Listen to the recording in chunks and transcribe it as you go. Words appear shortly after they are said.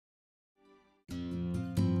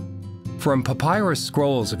From papyrus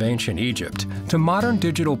scrolls of ancient Egypt to modern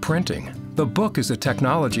digital printing, the book is a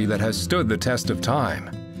technology that has stood the test of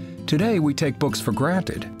time. Today we take books for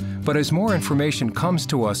granted, but as more information comes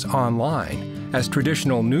to us online, as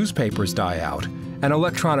traditional newspapers die out and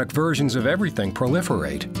electronic versions of everything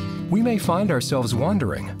proliferate, we may find ourselves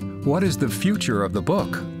wondering, what is the future of the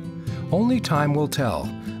book? Only time will tell,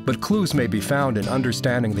 but clues may be found in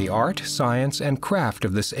understanding the art, science, and craft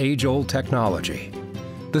of this age-old technology.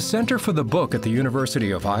 The Center for the Book at the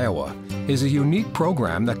University of Iowa is a unique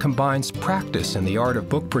program that combines practice in the art of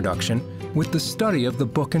book production with the study of the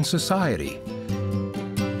book in society.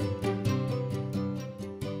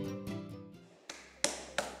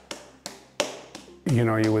 You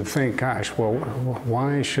know, you would think, gosh, well,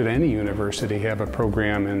 why should any university have a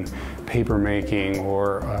program in paper making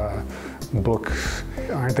or books?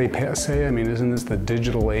 Aren't they passé? I mean, isn't this the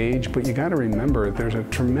digital age? But you got to remember, there's a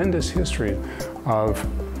tremendous history of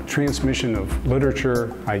transmission of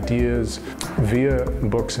literature, ideas, via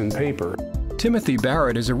books and paper. Timothy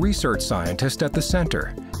Barrett is a research scientist at the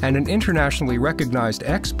center and an internationally recognized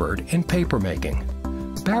expert in papermaking.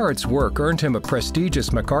 Barrett's work earned him a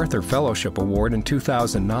prestigious MacArthur Fellowship Award in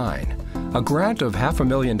 2009, a grant of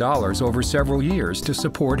 $500,000 over several years to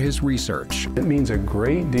support his research. It means a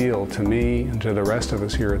great deal to me and to the rest of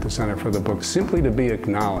us here at the Center for the Book simply to be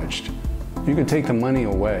acknowledged. You can take the money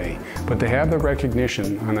away, but to have the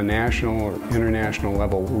recognition on a national or international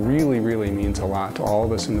level really, really means a lot to all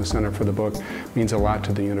of us in the Center for the Book, means a lot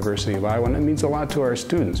to the University of Iowa, and it means a lot to our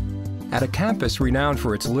students. At a campus renowned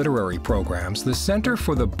for its literary programs, the Center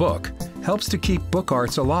for the Book helps to keep book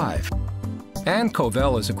arts alive. Ann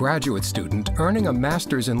Covell is a graduate student earning a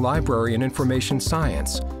master's in library and information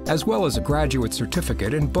science, as well as a graduate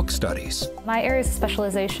certificate in book studies. My areas of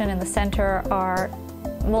specialization in the center are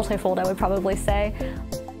multifold, I would probably say.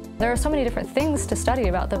 There are so many different things to study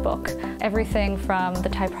about the book. Everything from the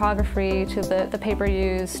typography to the paper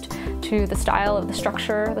used, to the style of the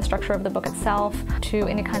structure of the book itself, to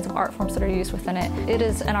any kinds of art forms that are used within it. It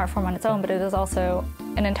is an art form on its own, but it is also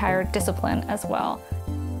an entire discipline as well.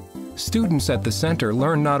 Students at the center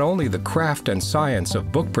learn not only the craft and science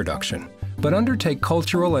of book production, but undertake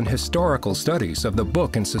cultural and historical studies of the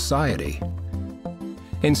book in society.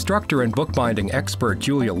 Instructor and bookbinding expert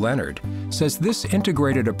Julia Leonard says this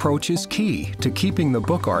integrated approach is key to keeping the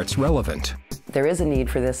book arts relevant. There is a need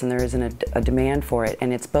for this and there is a demand for it,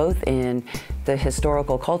 and it's both in the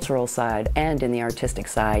historical cultural side and in the artistic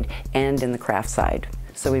side and in the craft side.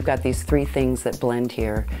 So we've got these three things that blend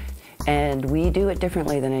here, and we do it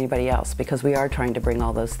differently than anybody else because we are trying to bring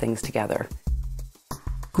all those things together.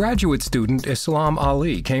 Graduate student Islam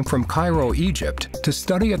Ali came from Cairo, Egypt, to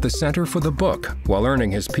study at the Center for the Book while earning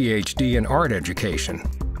his PhD in art education.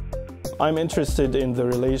 I'm interested in the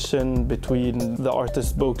relation between the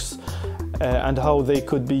artist's books and how they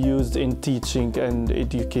could be used in teaching and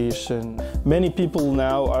education. Many people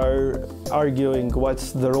now are arguing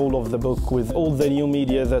what's the role of the book with all the new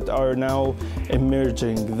media that are now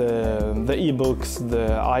emerging, the e-books, the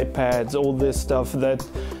iPads, all this stuff that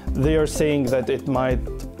they are saying that it might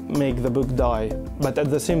make the book die. But at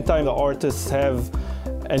the same time, the artists have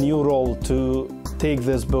a new role to take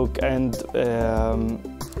this book and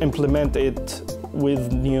implement it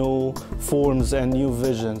with new forms and new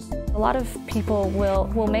visions. A lot of people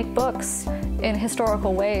will make books in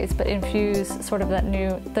historical ways, but infuse sort of that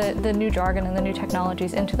the new jargon and the new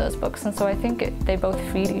technologies into those books. And so I think they both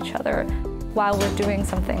feed each other. While we're doing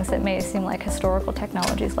some things that may seem like historical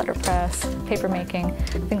technologies, letterpress, papermaking,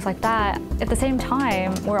 things like that, at the same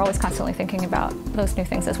time, we're always constantly thinking about those new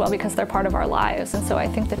things as well because they're part of our lives. And so I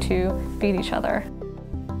think the two feed each other.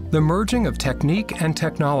 The merging of technique and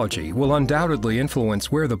technology will undoubtedly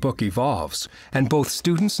influence where the book evolves, and both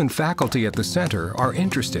students and faculty at the center are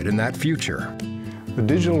interested in that future. The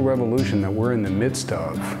digital revolution that we're in the midst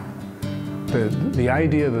of, the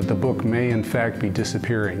idea that the book may in fact be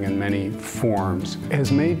disappearing in many forms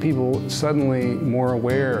has made people suddenly more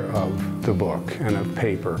aware of the book and of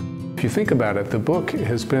paper. If you think about it, the book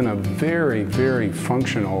has been a very, very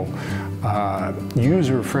functional,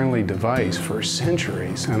 user-friendly device for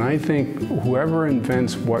centuries. And I think whoever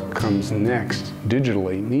invents what comes next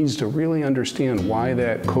digitally needs to really understand why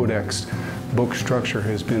that codex book structure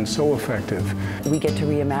has been so effective. We get to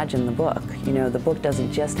reimagine the book. You know, the book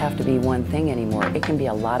doesn't just have to be one thing anymore. It can be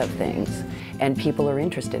a lot of things. And people are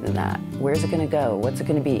interested in that. Where's it going to go? What's it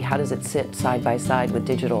going to be? How does it sit side by side with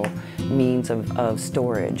digital means of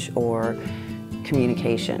storage or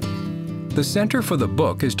communication? The Center for the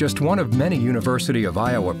Book is just one of many University of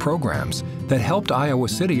Iowa programs that helped Iowa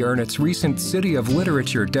City earn its recent City of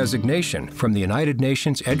Literature designation from the United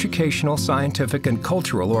Nations Educational, Scientific, and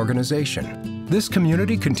Cultural Organization. This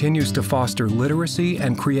community continues to foster literacy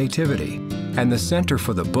and creativity, and the Center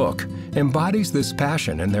for the Book embodies this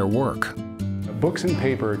passion in their work. Books and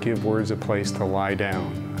paper give words a place to lie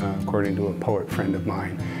down, according to a poet friend of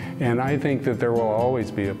mine. And I think that there will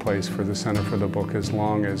always be a place for the Center for the Book as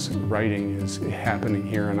long as writing is happening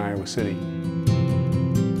here in Iowa City.